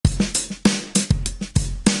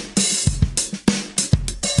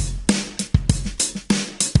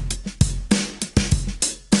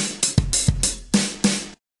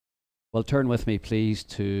Well, turn with me, please,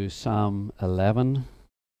 to Psalm 11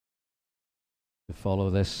 to follow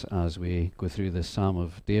this as we go through the Psalm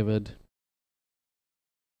of David.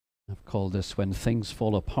 I've called this When Things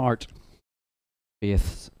Fall Apart,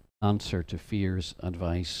 Faith's Answer to Fear's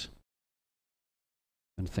Advice.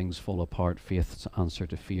 When things fall apart, faith's answer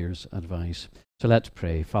to fear's advice. So let's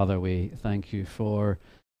pray. Father, we thank you for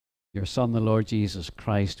your Son, the Lord Jesus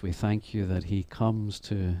Christ. We thank you that he comes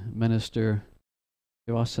to minister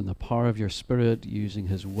to us in the power of your Spirit, using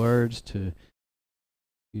his words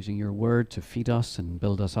using your word to feed us and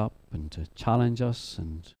build us up and to challenge us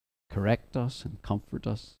and correct us and comfort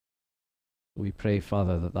us. We pray,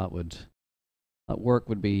 Father, that work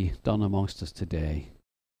would be done amongst us today.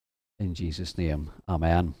 In Jesus' name,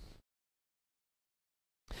 amen.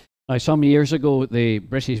 Now, some years ago, the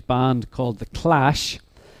British band called The Clash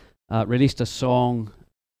released a song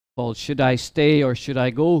called Should I Stay or Should I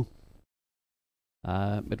Go?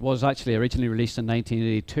 It was actually originally released in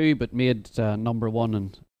 1982, but made number one in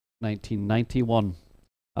 1991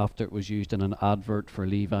 after it was used in an advert for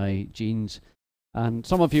Levi jeans. And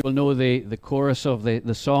some of you will know the chorus of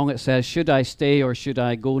the song. It says, "Should I stay or should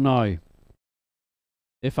I go now?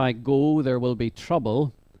 If I go, there will be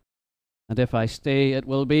trouble, and if I stay, it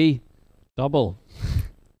will be double."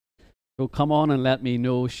 So come on and let me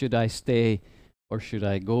know, should I stay or should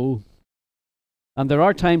I go? And there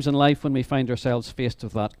are times in life when we find ourselves faced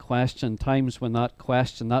with that question, times when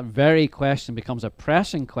that very question becomes a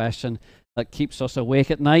pressing question that keeps us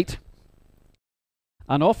awake at night.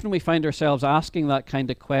 And often we find ourselves asking that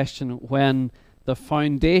kind of question when the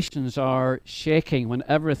foundations are shaking, when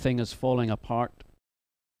everything is falling apart.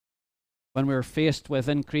 When we're faced with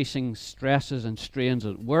increasing stresses and strains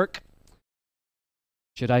at work.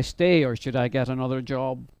 Should I stay or should I get another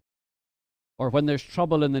job? Or when there's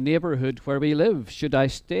trouble in the neighborhood where we live, should I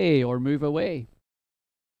stay or move away?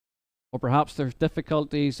 Or perhaps there's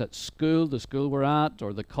difficulties at school, the school we're at,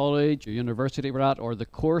 or the college or university we're at, or the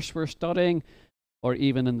course we're studying, or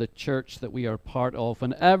even in the church that we are part of.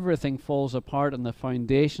 When everything falls apart and the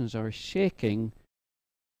foundations are shaking,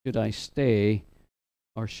 should I stay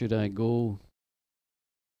or should I go?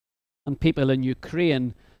 And people in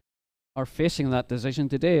Ukraine are facing that decision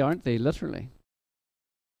today, aren't they? Literally.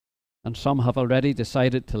 And some have already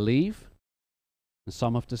decided to leave, and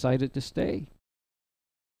some have decided to stay.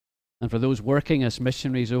 And for those working as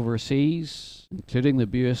missionaries overseas, including the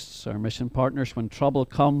Buists, our mission partners, when trouble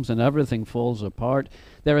comes and everything falls apart,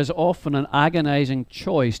 there is often an agonizing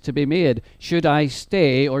choice to be made. Should I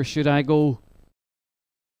stay or should I go?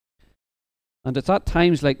 And it's at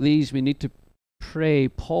times like these we need to pray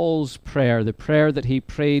Paul's prayer, the prayer that he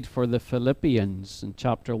prayed for the Philippians in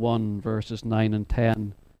chapter 1, verses 9 and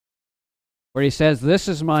 10, where he says, "This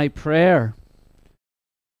is my prayer,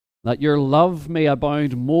 that your love may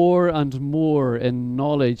abound more and more in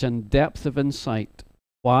knowledge and depth of insight."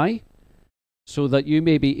 Why? So that you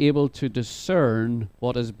may be able to discern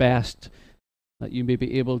what is best, that you may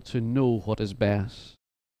be able to know what is best.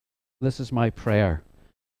 This is my prayer,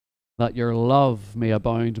 that your love may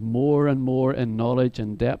abound more and more in knowledge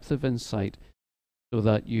and depth of insight, so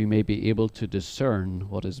that you may be able to discern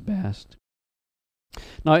what is best.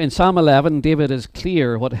 Now, in Psalm 11, David is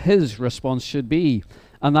clear what his response should be,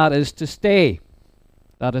 and that is to stay.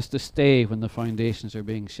 That is to stay when the foundations are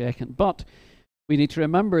being shaken. But we need to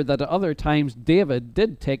remember that at other times, David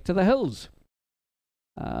did take to the hills.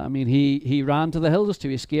 He ran to the hills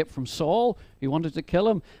to escape from Saul, who wanted to kill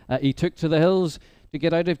him. He took to the hills to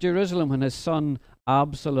get out of Jerusalem when his son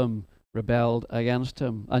Absalom rebelled against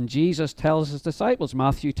him. And Jesus tells his disciples,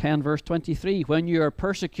 Matthew 10, verse 23, when you are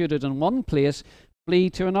persecuted in one place,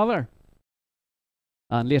 flee to another.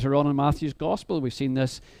 And later on in Matthew's Gospel, we've seen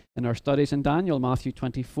this in our studies in Daniel, Matthew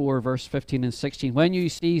 24, verse 15 and 16. When you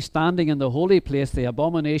see standing in the holy place the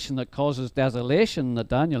abomination that causes desolation that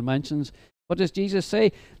Daniel mentions, what does Jesus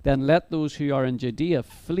say? Then let those who are in Judea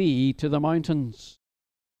flee to the mountains.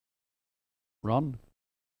 Run.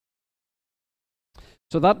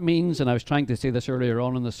 So that means, and I was trying to say this earlier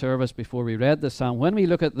on in the service before we read the psalm, when we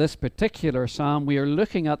look at this particular psalm, we are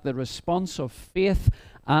looking at the response of faith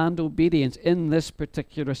and obedience in this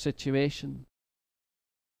particular situation.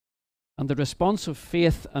 And the response of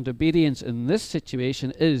faith and obedience in this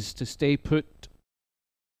situation is to stay put.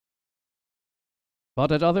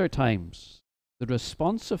 But at other times, the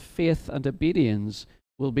response of faith and obedience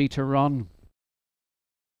will be to run.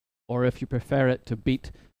 Or if you prefer it, to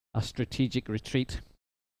beat a strategic retreat.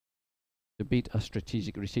 To beat a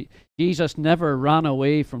strategic retreat. Jesus never ran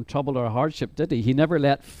away from trouble or hardship, did he? He never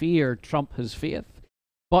let fear trump his faith.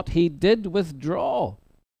 But he did withdraw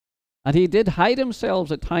And he did hide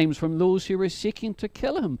himself at times from those who were seeking to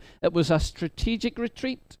kill him. It was a strategic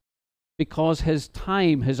retreat because his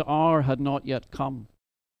time, his hour had not yet come.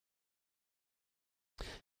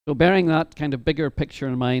 So bearing that kind of bigger picture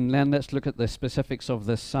in mind, then let's look at the specifics of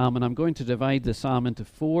this psalm. And I'm going to divide the psalm into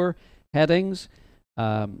 4 headings.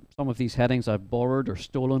 Some of these headings I've borrowed or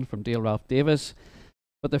stolen from Dale Ralph Davis.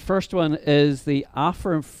 But the first one is the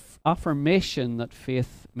affirmation that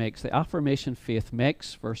faith makes. The affirmation faith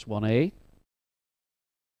makes, verse 1a.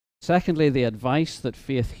 Secondly, the advice that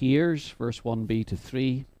faith hears, verse 1b to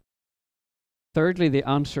 3. Thirdly, the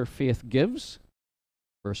answer faith gives,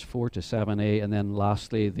 verse 4 to 7a. And then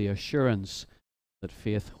lastly, the assurance that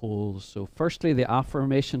faith holds. So firstly, the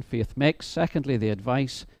affirmation faith makes. Secondly, the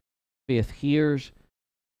advice faith hears.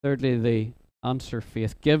 Thirdly, the answer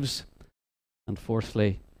faith gives. And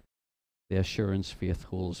fourthly, the assurance faith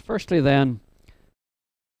holds. Firstly, then,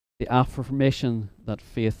 the affirmation that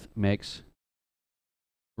faith makes.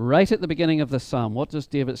 Right at the beginning of the psalm, what does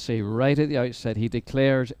David say? Right at the outset, he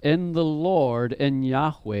declares, "In the Lord, in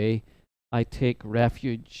Yahweh, I take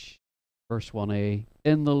refuge." Verse 1a,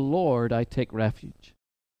 "In the Lord I take refuge."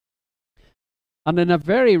 And in a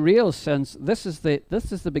very real sense, this is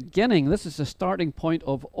the beginning, this is the starting point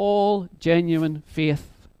of all genuine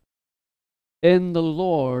faith. In the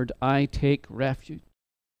Lord I take refuge.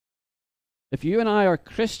 If you and I are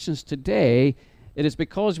Christians today, it is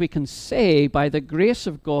because we can say, by the grace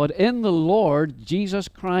of God, in the Lord Jesus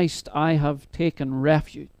Christ I have taken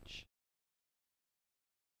refuge.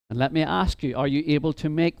 And let me ask you, are you able to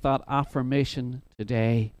make that affirmation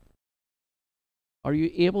today? Are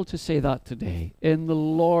you able to say that today? In the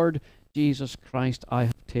Lord Jesus Christ I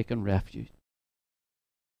have taken refuge.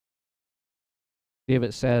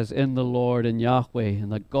 David says, "In the Lord, in Yahweh, in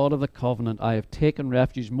the God of the covenant, I have taken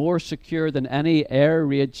refuge, more secure than any air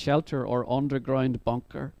raid shelter or underground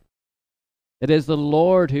bunker." It is the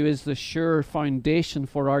Lord who is the sure foundation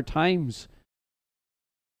for our times.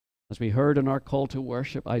 As we heard in our call to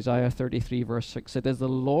worship, Isaiah 33, verse 6, it is the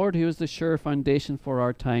Lord who is the sure foundation for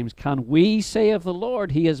our times. Can we say of the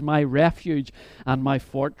Lord, He is my refuge and my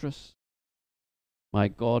fortress, my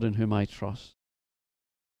God in whom I trust?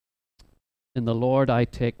 In the Lord I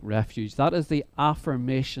take refuge. That is the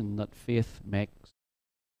affirmation that faith makes.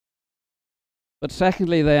 But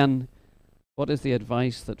secondly then, what is the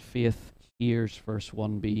advice that faith hears? Verse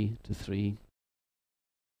 1b to 3.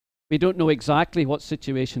 We don't know exactly what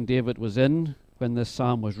situation David was in when this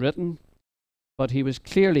psalm was written, but he was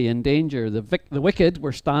clearly in danger. The wicked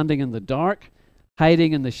were standing in the dark,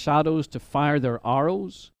 hiding in the shadows to fire their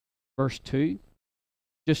arrows. Verse 2.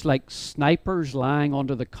 Just like snipers lying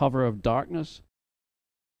under the cover of darkness.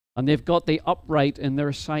 And they've got the upright in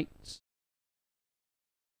their sights.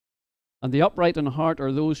 And the upright in heart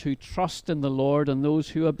are those who trust in the Lord and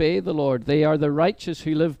those who obey the Lord. They are the righteous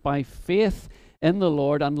who live by faith in the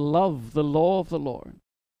Lord and love the law of the Lord.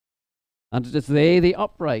 And it is they, the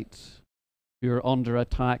upright, who are under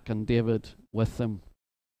attack, and David with them.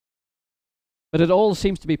 But it all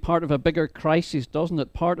seems to be part of a bigger crisis, doesn't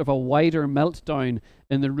it? Part of a wider meltdown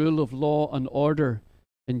in the rule of law and order,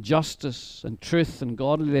 in justice and truth and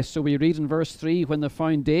godliness. So we read in verse 3, when the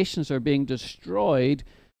foundations are being destroyed,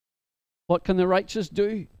 what can the righteous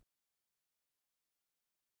do?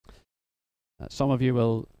 Some of you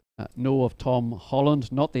will know of Tom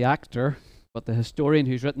Holland, not the actor, but the historian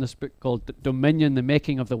who's written this book called Dominion, The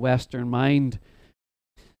Making of the Western Mind.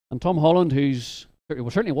 And Tom Holland, who's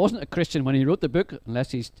certainly wasn't a Christian when he wrote the book,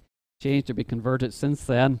 unless he's changed or been converted since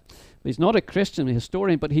then. But he's not a Christian, a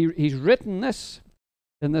historian, but he's written this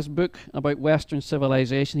in this book about Western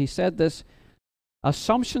civilization. He said this: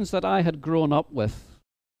 assumptions that I had grown up with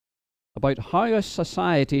about how a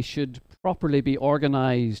society should properly be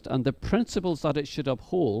organized and the principles that it should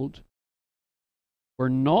uphold were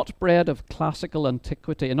not bred of classical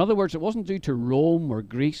antiquity. In other words, it wasn't due to Rome or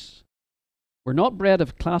Greece. We're not bred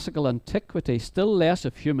of classical antiquity, still less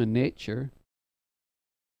of human nature,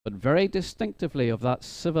 but very distinctively of that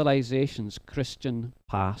civilization's Christian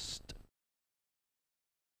past.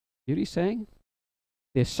 You know what he's saying?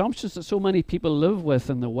 The assumptions that so many people live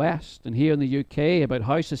with in the West and here in the UK about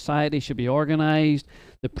how society should be organized,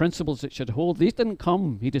 the principles it should hold, these didn't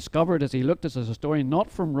come, he discovered as he looked as a historian,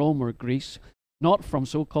 not from Rome or Greece, not from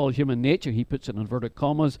so-called human nature, he puts it in inverted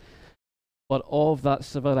commas, but of that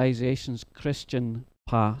civilization's Christian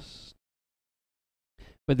past.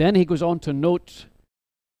 But then he goes on to note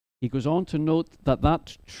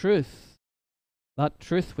that truth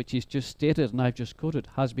which he's just stated and I've just quoted,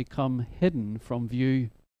 has become hidden from view.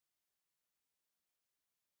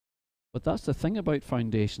 But that's the thing about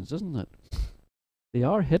foundations, isn't it? They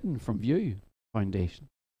are hidden from view, foundations.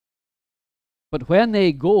 But when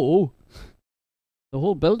they go, the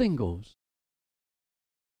whole building goes.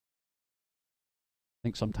 I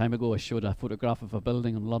think some time ago I showed a photograph of a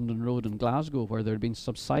building on London Road in Glasgow where there had been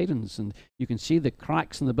subsidence, and you can see the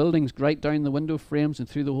cracks in the buildings right down the window frames and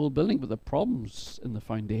through the whole building, but the problems in the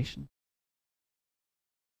foundation.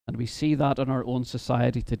 And we see that in our own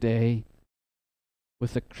society today.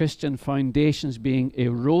 With the Christian foundations being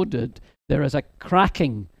eroded, there is a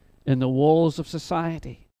cracking in the walls of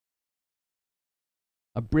society,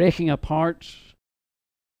 a breaking apart,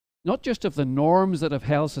 not just of the norms that have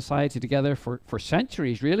held society together for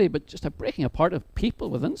centuries, really, but just a breaking apart of people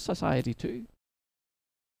within society too.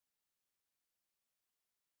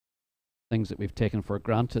 Things that we've taken for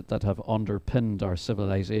granted that have underpinned our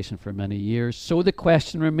civilization for many years. So the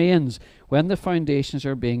question remains, when the foundations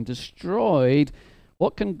are being destroyed,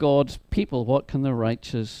 what can God's people, what can the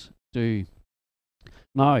righteous do?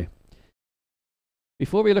 Now,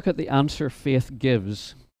 before we look at the answer faith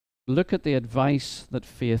gives, look at the advice that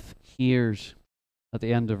faith hears at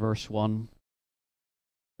the end of verse 1.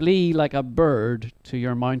 Flee like a bird to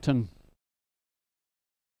your mountain.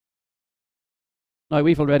 Now,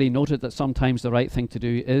 we've already noted that sometimes the right thing to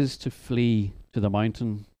do is to flee to the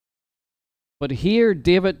mountain. But here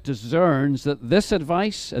David discerns that this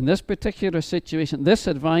advice, in this particular situation, this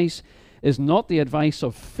advice is not the advice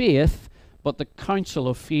of faith, but the counsel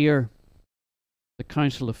of fear. The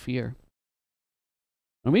counsel of fear.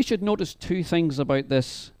 And we should notice two things about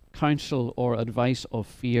this counsel or advice of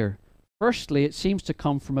fear. Firstly, it seems to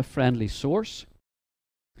come from a friendly source.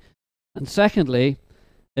 And secondly,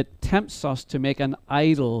 it tempts us to make an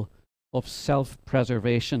idol of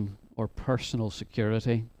self-preservation or personal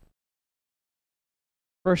security.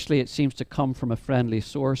 Firstly, it seems to come from a friendly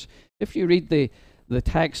source. If you read the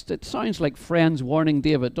text, it sounds like friends warning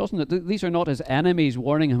David, doesn't it? These are not his enemies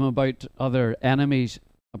warning him about other enemies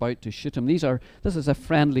about to shoot him. This is a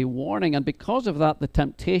friendly warning, and because of that, the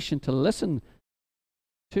temptation to listen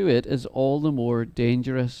to it is all the more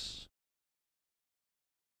dangerous.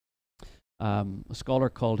 A scholar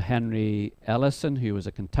called Henry Ellison, who was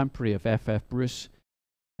a contemporary of F.F. Bruce,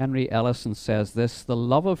 Henry Ellison says this: the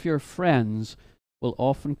love of your friends will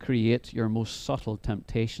often create your most subtle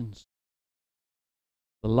temptations.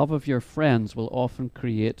 The love of your friends will often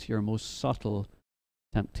create your most subtle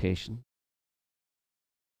temptation.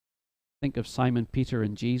 Think of Simon Peter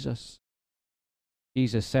and Jesus.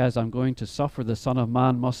 Jesus says, I'm going to suffer. The Son of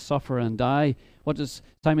Man must suffer and die. What does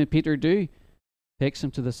Simon Peter do? Takes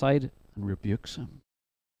him to the side and rebukes him.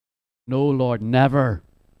 No, Lord, never.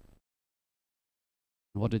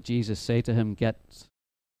 And what did Jesus say to him? Get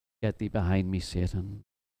thee behind me, Satan.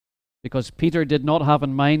 Because Peter did not have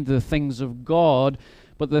in mind the things of God,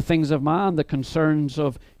 but the things of man, the concerns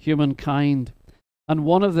of humankind. And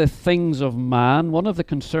one of the things of man, one of the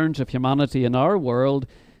concerns of humanity in our world,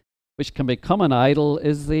 which can become an idol,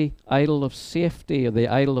 is the idol of safety, or the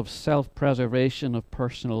idol of self-preservation, of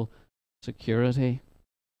personal security.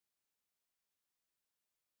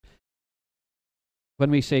 When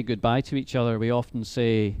we say goodbye to each other, we often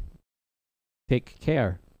say, take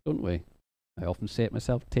care, don't we? I often say it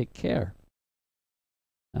myself, take care.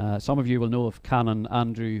 Some of you will know of Canon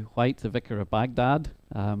Andrew White, the Vicar of Baghdad,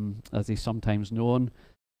 as he's sometimes known.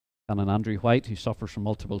 Canon Andrew White, who suffers from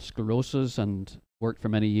multiple sclerosis and worked for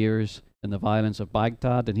many years in the violence of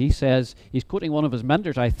Baghdad. And he says, he's quoting one of his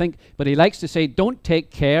mentors, I think, but he likes to say, don't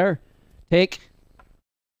take care, take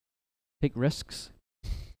risks.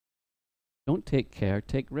 Don't take care,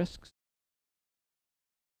 take risks.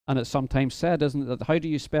 And it's sometimes said, isn't it, that how do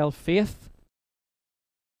you spell faith?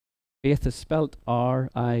 Faith is spelt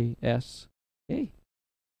R-I-S-K.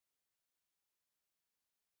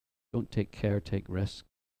 Don't take care, take risks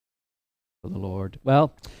for the Lord.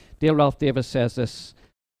 Well, Dale Ralph Davis says this,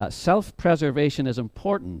 self-preservation is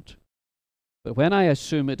important, but when I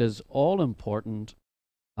assume it is all important,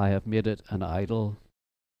 I have made it an idol.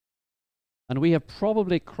 And we have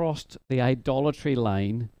probably crossed the idolatry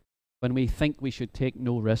line when we think we should take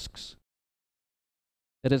no risks.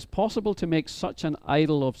 It is possible to make such an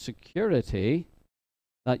idol of security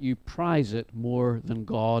that you prize it more than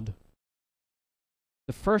God.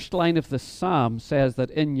 The first line of the psalm says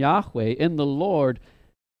that in Yahweh, in the Lord,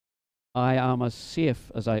 I am as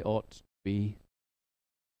safe as I ought to be.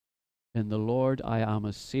 In the Lord, I am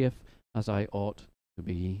as safe as I ought to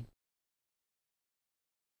be.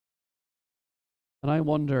 And I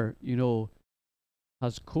wonder,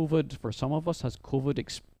 has COVID, for some of us, has COVID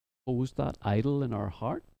exposed that idol in our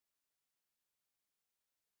heart?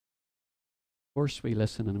 Of course, we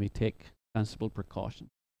listen and we take sensible precaution.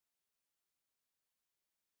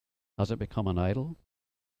 Has it become an idol?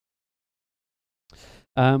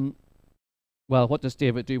 Well, what does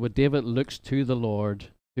David do? Well, David looks to the Lord,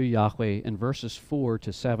 to Yahweh, in verses 4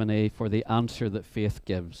 to 7a for the answer that faith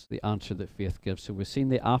gives. The answer that faith gives. So we've seen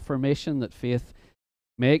the affirmation that faith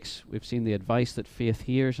makes. We've seen the advice that faith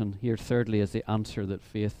hears. And here, thirdly, is the answer that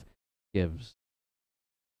faith gives.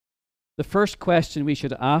 The first question we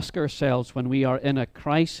should ask ourselves when we are in a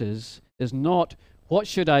crisis is not, what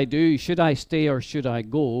should I do? Should I stay or should I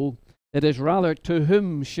go? It is rather, to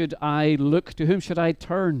whom should I look? To whom should I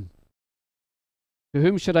turn? To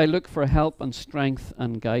whom should I look for help and strength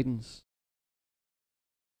and guidance?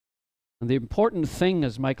 And the important thing,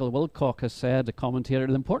 as Michael Wilcock has said, the commentator,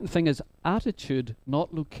 the important thing is attitude,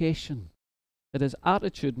 not location. It is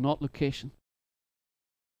attitude, not location.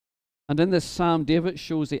 And in this psalm, David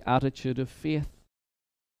shows the attitude of faith.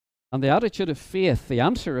 And the attitude of faith, the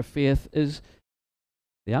answer of faith is,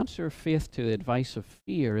 the answer of faith to the advice of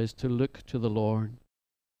fear is to look to the Lord.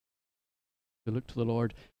 To look to the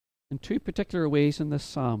Lord in two particular ways in this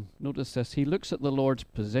psalm. Notice this. He looks at the Lord's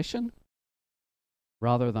position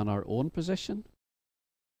rather than our own position.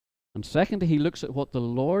 And secondly, he looks at what the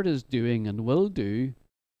Lord is doing and will do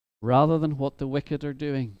rather than what the wicked are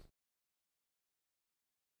doing.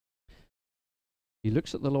 He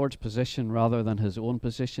looks at the Lord's position rather than his own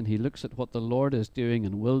position. He looks at what the Lord is doing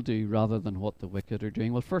and will do rather than what the wicked are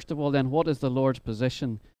doing. Well, first of all, then, what is the Lord's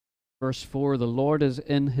position? Verse 4, the Lord is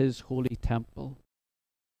in his holy temple.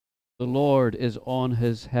 The Lord is on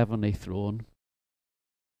his heavenly throne.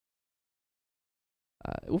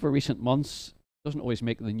 Over recent months, doesn't always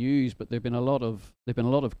make the news, but there've been a lot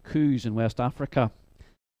of coups in West Africa.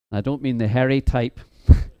 And I don't mean the hairy type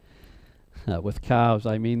with calves.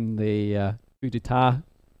 I mean the coup d'etat.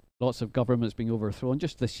 Lots of governments being overthrown.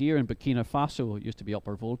 Just this year in Burkina Faso, it used to be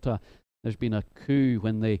Upper Volta, there's been a coup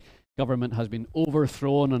when the government has been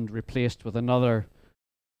overthrown and replaced with another.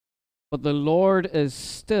 But the Lord is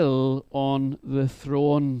still on the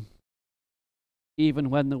throne, even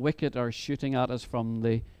when the wicked are shooting at us from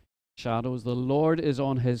the shadows. The Lord is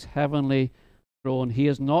on his heavenly throne. He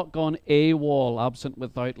has not gone AWOL, absent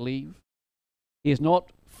without leave. He has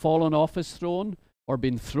not fallen off his throne or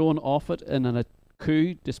been thrown off it in a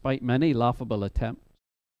coup, despite many laughable attempts.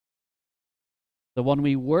 The one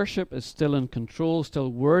we worship is still in control,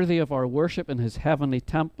 still worthy of our worship in his heavenly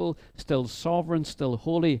temple, still sovereign, still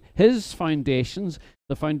holy. His foundations,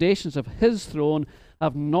 the foundations of his throne,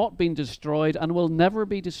 have not been destroyed and will never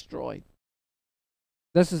be destroyed.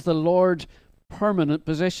 This is the Lord's permanent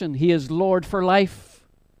position. He is Lord for life.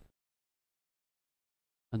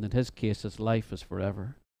 And in his case, his life is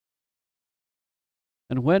forever.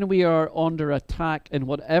 And when we are under attack in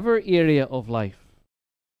whatever area of life,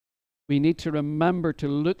 we need to remember to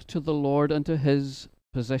look to the Lord and to his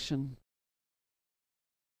position.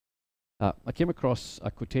 I came across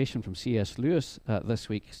a quotation from C.S. Lewis this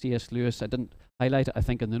week. C.S. Lewis, I didn't highlight it, I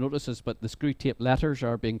think, in the notices, but the Screwtape Letters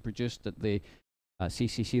are being produced at the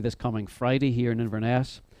CCC this coming Friday here in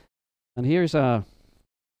Inverness. And here's a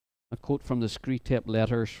quote from the Screwtape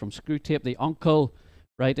Letters, from Screwtape, the Uncle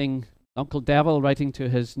Devil writing to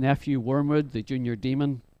his nephew Wormwood, the junior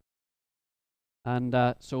demon. And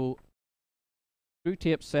so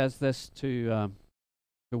Screwtape says this to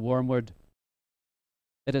Wormwood.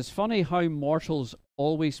 It is funny how mortals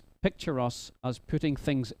always picture us as putting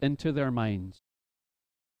things into their minds.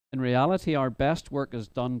 In reality, our best work is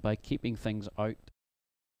done by keeping things out.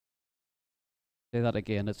 Say that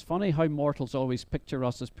again. It's funny how mortals always picture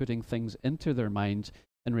us as putting things into their minds.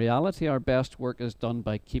 In reality, our best work is done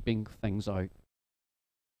by keeping things out.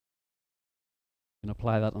 You can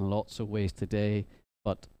apply that in lots of ways today,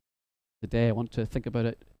 but today I want to think about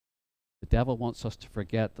it. The devil wants us to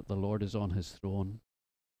forget that the Lord is on his throne.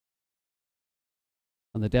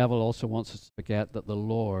 And the devil also wants us to forget that the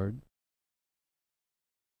Lord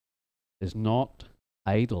is not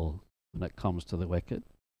idle when it comes to the wicked.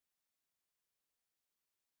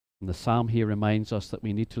 And the psalm here reminds us that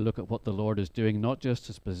we need to look at what the Lord is doing, not just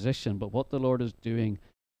his position, but what the Lord is doing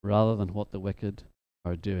rather than what the wicked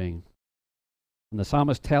are doing. And the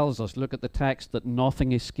psalmist tells us, look at the text, that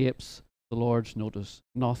nothing escapes the Lord's notice.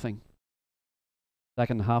 Nothing.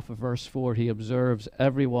 Second half of verse 4, he observes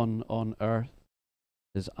everyone on earth.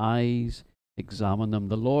 His eyes examine them.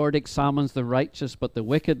 The Lord examines the righteous, but the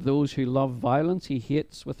wicked, those who love violence, he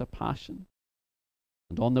hates with a passion.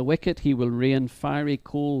 And on the wicked he will rain fiery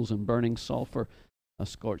coals and burning sulfur. A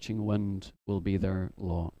scorching wind will be their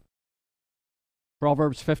lot.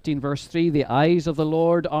 Proverbs 15 verse 3, the eyes of the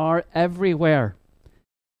Lord are everywhere,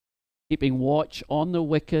 keeping watch on the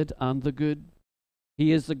wicked and the good.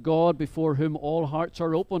 He is the God before whom all hearts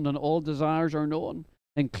are opened and all desires are known,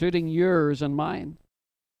 including yours and mine.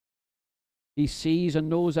 He sees and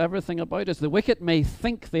knows everything about us. The wicked may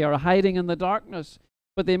think they are hiding in the darkness,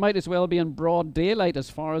 but they might as well be in broad daylight as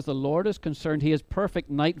far as the Lord is concerned. He has perfect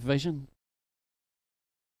night vision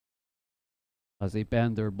as they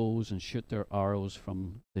bend their bows and shoot their arrows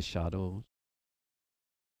from the shadows.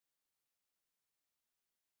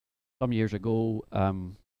 Some years ago,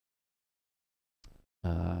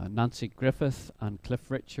 Nancy Griffith and Cliff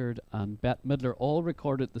Richard and Bette Midler all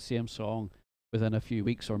recorded the same song within a few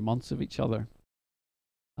weeks or months of each other.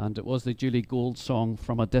 And it was the Julie Gold song,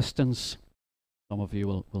 From a Distance. Some of you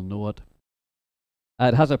will know it.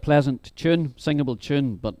 It has a pleasant tune, singable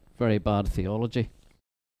tune, but very bad theology.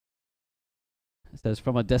 It says,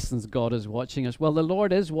 from a distance, God is watching us. Well, the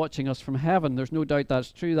Lord is watching us from heaven. There's no doubt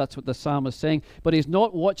that's true. That's what the psalm is saying. But he's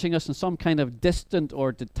not watching us in some kind of distant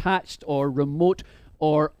or detached or remote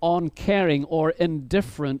or uncaring or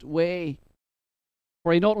indifferent way.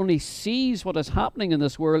 For he not only sees what is happening in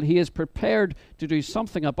this world, he is prepared to do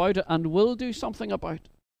something about it and will do something about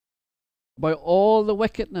all the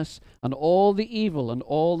wickedness and all the evil and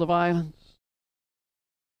all the violence.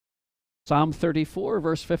 Psalm 34,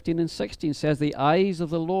 verse 15 and 16 says, the eyes of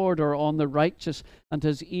the Lord are on the righteous, and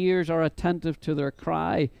his ears are attentive to their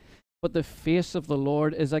cry. But the face of the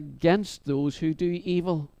Lord is against those who do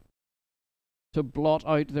evil, to blot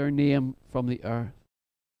out their name from the earth.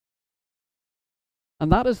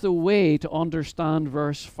 And that is the way to understand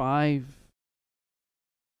verse 5.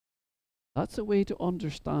 That's the way to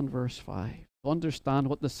understand verse 5. To understand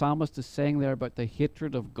what the psalmist is saying there about the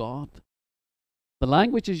hatred of God. The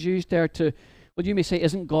language is used there to, well, you may say,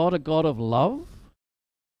 isn't God a God of love?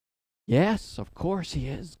 Yes, of course he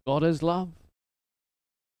is. God is love.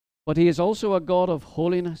 But he is also a God of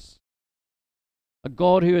holiness. A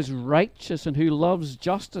God who is righteous and who loves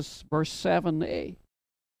justice, verse 7a.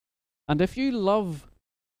 And if you love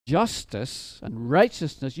justice and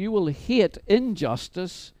righteousness, you will hate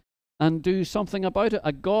injustice and do something about it.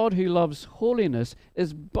 A God who loves holiness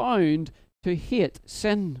is bound to hate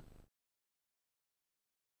sin.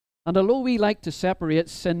 And although we like to separate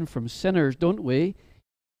sin from sinners, don't we?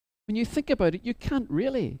 When you think about it, you can't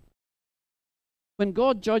really. When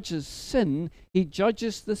God judges sin, he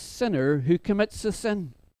judges the sinner who commits the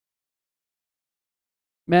sin.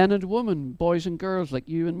 Men and women, boys and girls like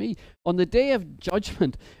you and me. On the day of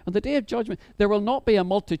judgment, there will not be a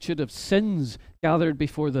multitude of sins gathered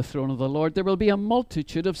before the throne of the Lord. There will be a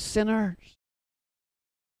multitude of sinners.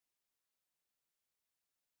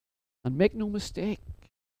 And make no mistake,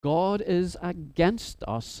 God is against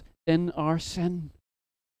us in our sin.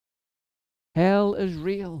 Hell is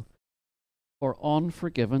real for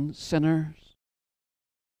unforgiven sinners.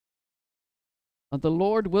 And the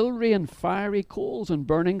Lord will rain fiery coals and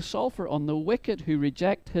burning sulfur on the wicked who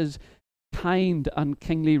reject his kind and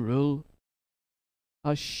kingly rule,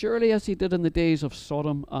 as surely as he did in the days of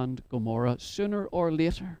Sodom and Gomorrah, sooner or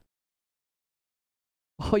later.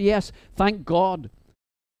 Oh yes, thank God.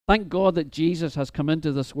 Thank God that Jesus has come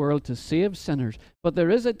into this world to save sinners. But there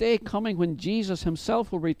is a day coming when Jesus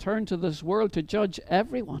himself will return to this world to judge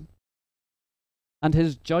everyone. And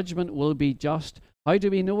his judgment will be just. How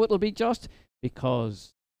do we know it will be just?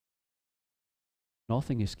 Because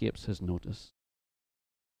nothing escapes his notice.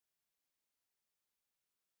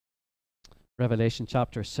 Revelation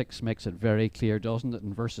chapter 6 makes it very clear, doesn't it,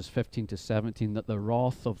 in verses 15 to 17, that the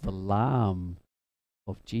wrath of the Lamb,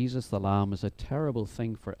 of Jesus the Lamb, is a terrible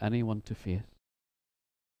thing for anyone to face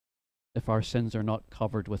if our sins are not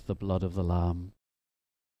covered with the blood of the Lamb.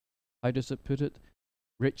 How does it put it?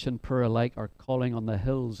 Rich and poor alike are calling on the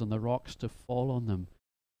hills and the rocks to fall on them.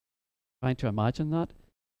 Trying to imagine that?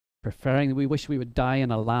 We wish we would die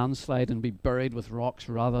in a landslide and be buried with rocks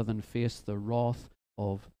rather than face the wrath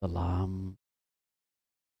of the Lamb.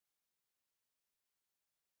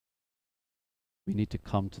 We need to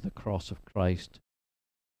come to the cross of Christ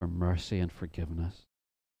for mercy and forgiveness.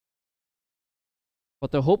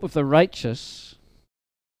 But the hope of the righteous,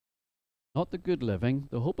 not the good living,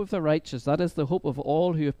 the hope of the righteous, that is the hope of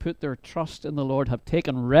all who have put their trust in the Lord, have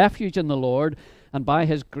taken refuge in the Lord, and by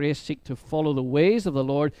his grace seek to follow the ways of the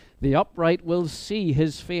Lord. The upright will see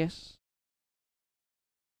his face.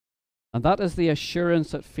 And that is the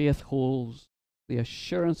assurance that faith holds. The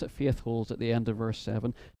assurance that faith holds at the end of verse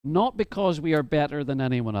 7. Not because we are better than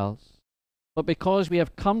anyone else, but because we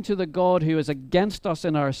have come to the God who is against us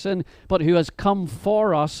in our sin, but who has come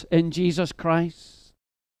for us in Jesus Christ.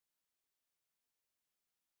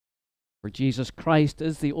 For Jesus Christ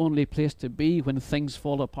is the only place to be when things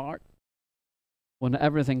fall apart, when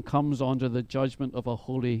everything comes under the judgment of a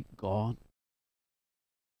holy God.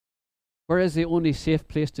 Where is the only safe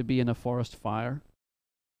place to be in a forest fire?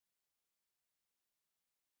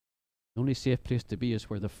 The only safe place to be is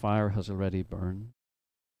where the fire has already burned.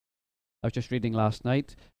 I was just reading last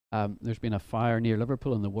night, there's been a fire near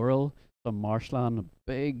Liverpool in the Wirral, some marshland, a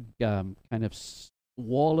big kind of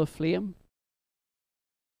wall of flame.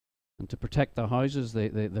 And to protect the houses,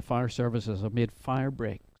 the fire services have made fire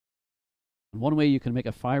breaks. And one way you can make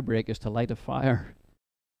a fire break is to light a fire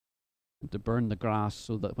and to burn the grass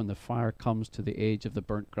so that when the fire comes to the edge of the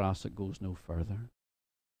burnt grass, it goes no further.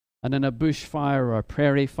 And in a bush fire or a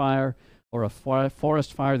prairie fire or a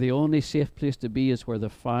forest fire, the only safe place to be is where the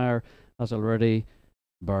fire has already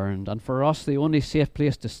burned. And for us, the only safe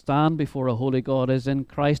place to stand before a holy God is in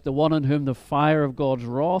Christ, the one on whom the fire of God's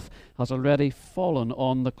wrath has already fallen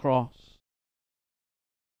on the cross.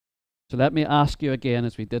 So let me ask you again,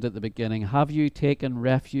 as we did at the beginning, have you taken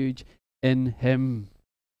refuge in Him?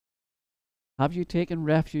 Have you taken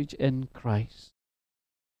refuge in Christ?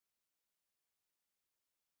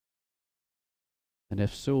 And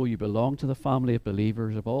if so, you belong to the family of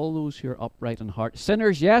believers, of all those who are upright in heart.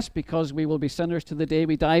 Sinners, yes, because we will be sinners to the day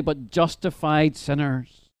we die, but justified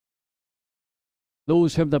sinners.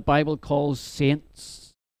 Those whom the Bible calls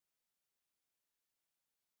saints.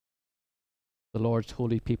 The Lord's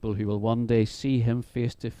holy people who will one day see Him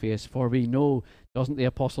face to face. For we know, doesn't the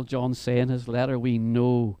Apostle John say in his letter, we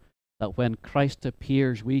know that when Christ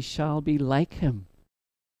appears, we shall be like Him,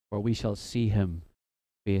 for we shall see Him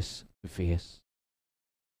face to face.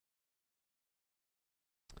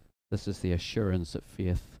 This is the assurance that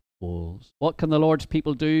faith holds. What can the Lord's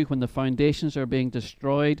people do when the foundations are being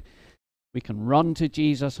destroyed? We can run to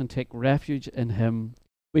Jesus and take refuge in Him.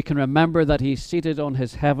 We can remember that He's seated on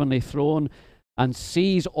His heavenly throne and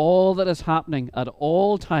sees all that is happening at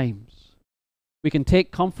all times. We can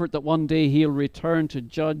take comfort that one day He'll return to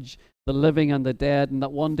judge the living and the dead, and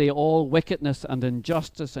that one day all wickedness and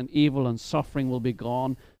injustice and evil and suffering will be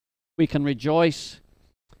gone. We can rejoice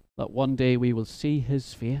that one day we will see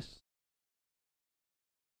His face.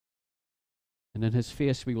 And in His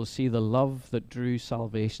face we will see the love that drew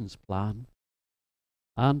salvation's plan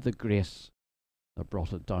and the grace that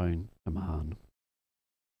brought it down to man.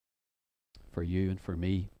 For you and for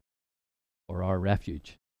me, for our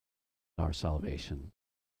refuge, our salvation.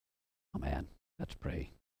 Amen. Let's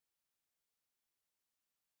pray.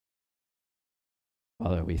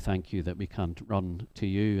 Father, we thank You that we can run to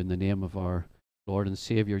You in the name of our Lord and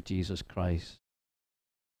Savior Jesus Christ,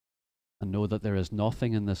 and know that there is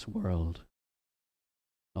nothing in this world,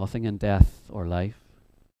 nothing in death or life,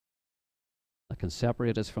 that can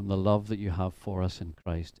separate us from the love that You have for us in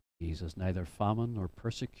Christ Jesus. Neither famine or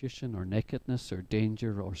persecution or nakedness or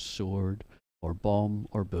danger or sword or bomb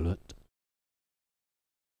or bullet.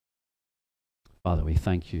 Father, we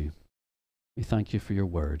thank You. We thank You for Your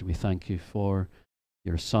word. We thank You for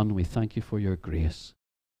Your Son. We thank You for Your grace.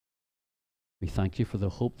 We thank You for the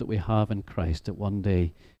hope that we have in Christ, that one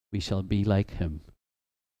day we shall be like Him,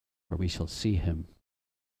 or we shall see Him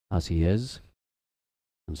as He is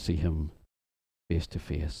and see Him face to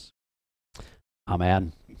face.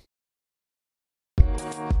 Amen.